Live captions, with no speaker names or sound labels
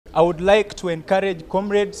I would like to encourage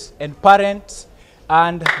comrades and parents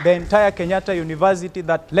and the entire Kenyatta University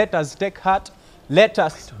that let us take heart, let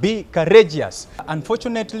us be courageous.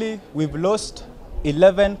 Unfortunately, we've lost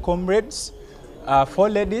 11 comrades, 4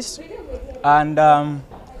 ladies, and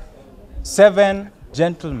 7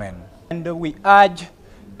 gentlemen. And we urge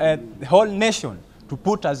the whole nation to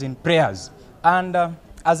put us in prayers. And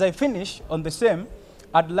as I finish on the same,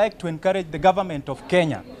 I'd like to encourage the government of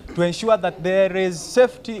Kenya to ensure that there is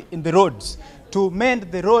safety in the roads, to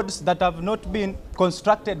mend the roads that have not been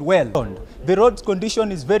constructed well. The road's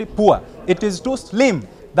condition is very poor. It is too slim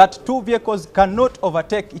that 2 vehicles cannot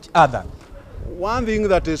overtake each other. One thing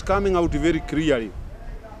that is coming out very clearly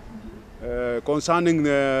concerning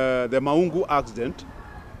the Maungu accident,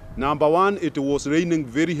 number one, it was raining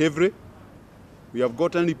very heavily. We have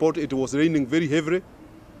gotten report it was raining very heavily.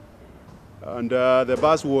 And the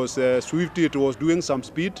bus was swift, it was doing some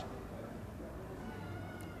speed.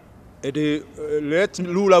 Let's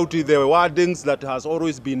rule out the wordings that has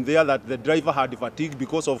always been there, that the driver had fatigue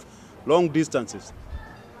because of long distances.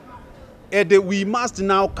 And we must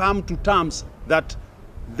now come to terms that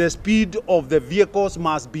the speed of the vehicles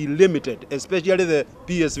must be limited, especially the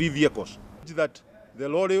PSV vehicles. That the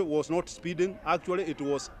lorry was not speeding, actually it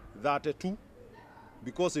was 32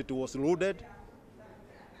 because it was loaded.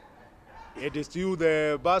 It is still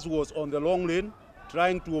the bus was on the long lane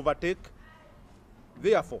trying to overtake.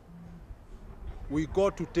 Therefore, we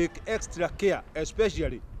got to take extra care,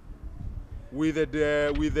 especially with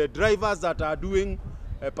the drivers that are doing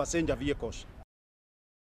passenger vehicles.